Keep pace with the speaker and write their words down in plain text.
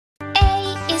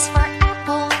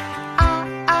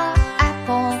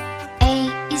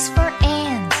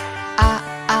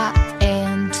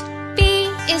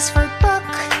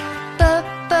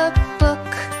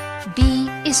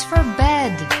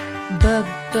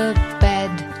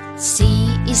bed. C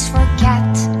is for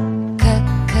cat,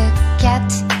 cat.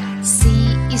 C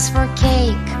is for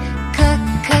cake,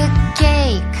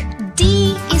 cake.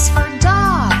 D is for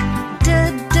dog,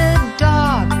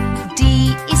 dog. D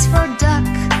is for duck,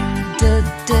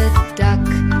 duck.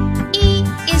 E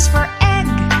is for egg,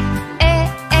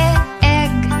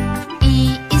 egg.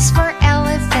 E is for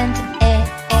elephant,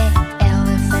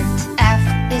 elephant. F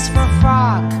is for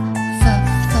frog,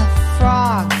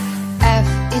 frog. F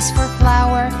is for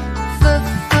flower,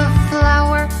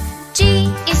 flower. G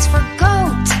is for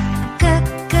goat,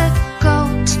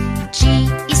 goat. G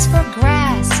is for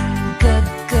grass,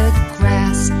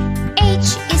 grass. H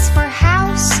is for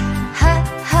house,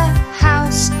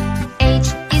 house. H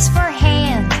is for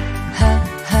hand,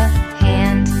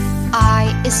 hand.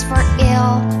 I is for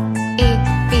ill,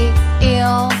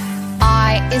 ill.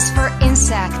 I is for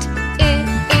insect,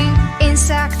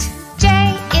 insect. J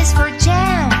is for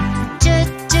jam,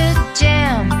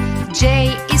 jam.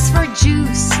 J is for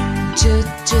juice,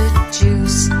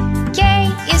 juice. K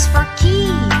is for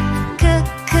key,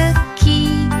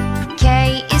 key. K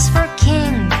is for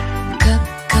king,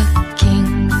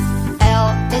 king.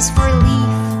 L is for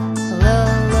leaf,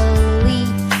 leaf.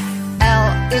 L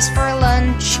is for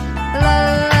lunch,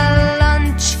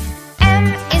 lunch. M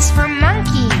is for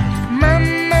monkey,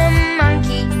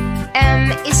 monkey.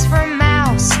 M is for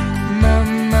mouse,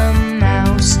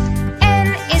 mouse. N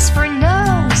is for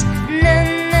nose,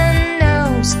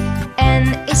 nose. N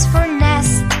is for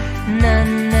nest,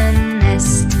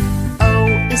 nest. O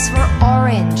is for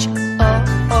orange,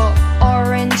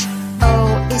 orange. O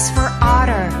is for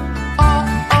otter,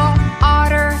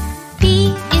 otter.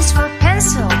 P is for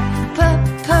pencil,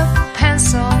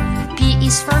 pencil. P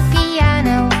is for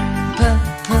piano,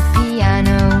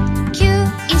 piano. Q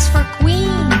is for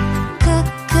queen,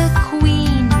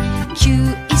 queen.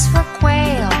 Q is for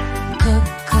quail,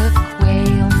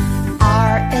 quail.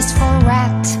 R is for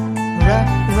rat,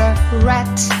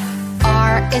 rat.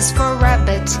 R is for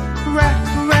rabbit,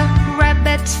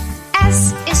 rabbit.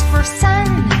 S is for sun,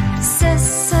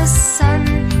 sun.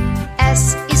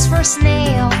 S is for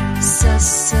snail,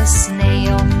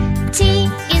 snail. T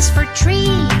is for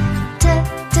tree,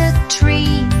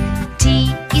 tree.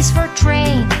 T is for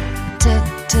train,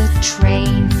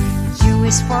 train. U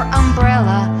is for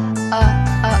umbrella,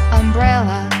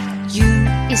 umbrella. U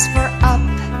is for up,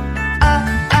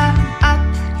 up.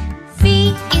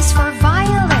 V is for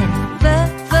violin,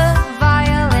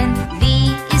 violin. V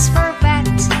is for vet,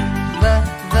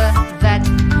 vet.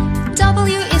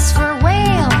 W is for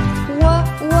whale,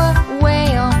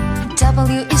 whale.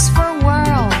 W is for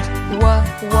world,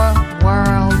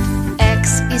 world.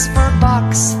 X is for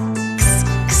box,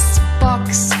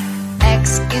 box.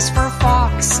 X is for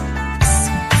fox,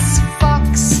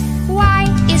 fox. Y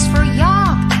is for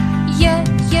yacht,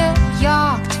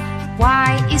 yacht.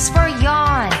 Y is for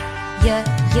yawn,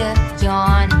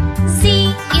 yawn.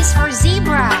 Z is for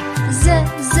zebra,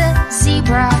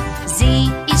 zebra. Z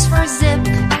is for zip.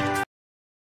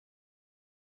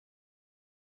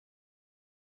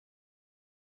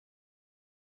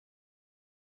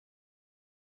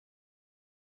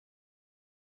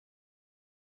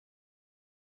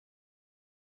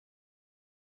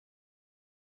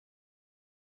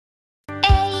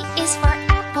 Is for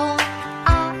apple,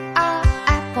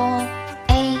 apple.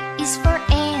 A is for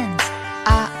ant,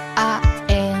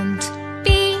 ant.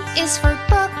 B is for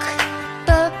book,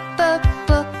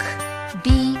 book.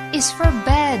 B is for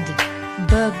bed,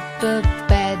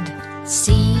 bed.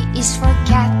 C is for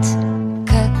cat,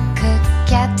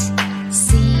 cat.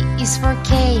 C is for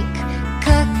cake,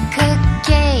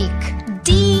 cake.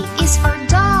 D is for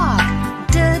dog,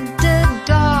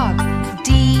 dog.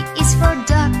 D is for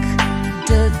duck,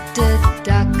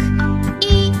 duck.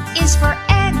 E is for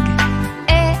egg,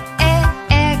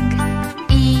 egg.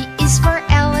 E is for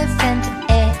elephant,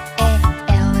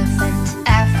 elephant.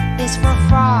 F is for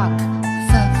frog,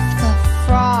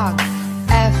 frog.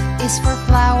 F is for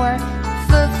flower,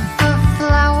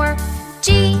 flower.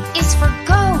 G is for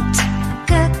goat,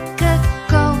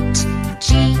 goat.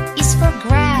 G is for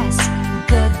grass,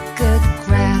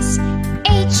 grass.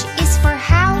 H is for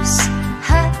house,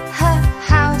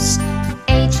 house.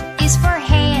 H is for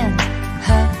hand,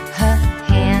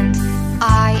 hand.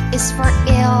 I is for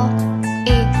ill,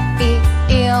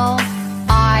 ill.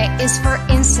 I is for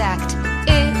insect,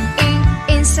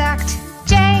 insect.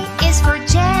 J is for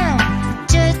jam,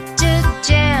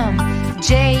 jam.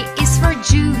 J is for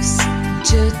juice,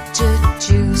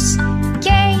 juice.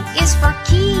 K is for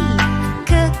key,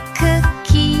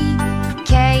 key.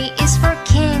 K is for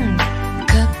king,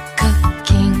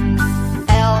 king.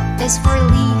 L is for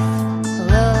leaf,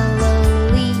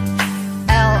 leaf.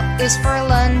 L is for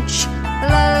lunch,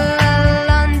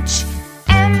 lunch.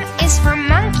 M is for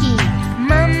monkey,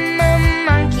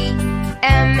 monkey.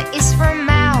 M is for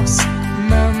mouse,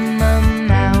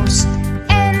 mouse.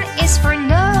 N is for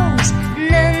nose,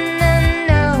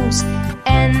 nose.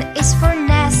 N is for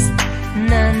nest,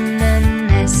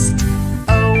 nest.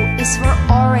 O is for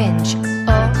orange,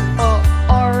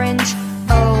 orange.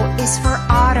 O is for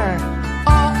otter,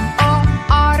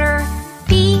 otter.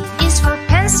 P is for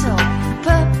pencil,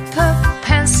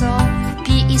 pencil. P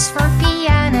is for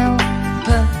piano,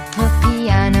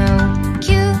 piano. Q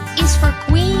is for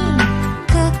queen,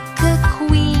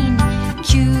 queen.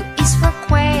 Q is for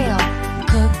quail,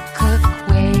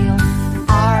 quail.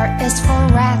 R is for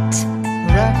rat,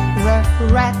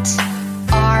 rat.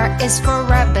 R is for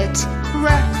rabbit,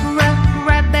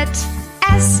 rabbit.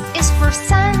 S is for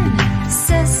sun,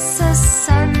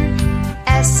 sun.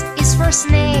 S is for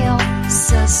snail,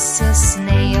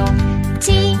 snail.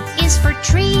 T is for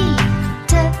tree,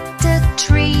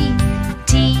 tree.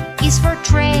 T is for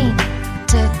train,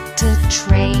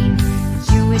 train.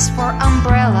 U is for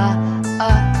umbrella,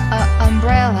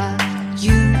 umbrella.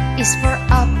 U is for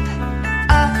up,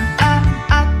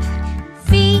 up.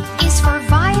 V is for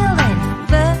violin,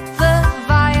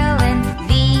 violin.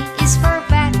 V is for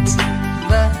vet,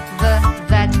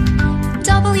 vet.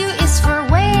 W is for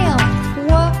whale,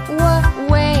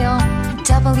 whale.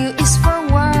 W is for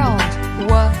world,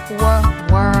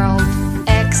 world.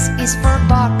 X is for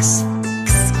box,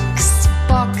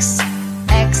 box.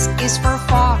 X is for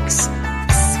fox,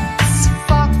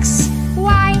 fox.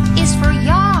 Y is for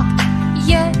yacht,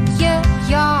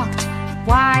 yacht.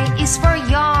 Y is for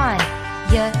yawn,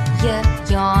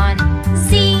 yawn.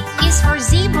 Z is for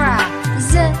zebra,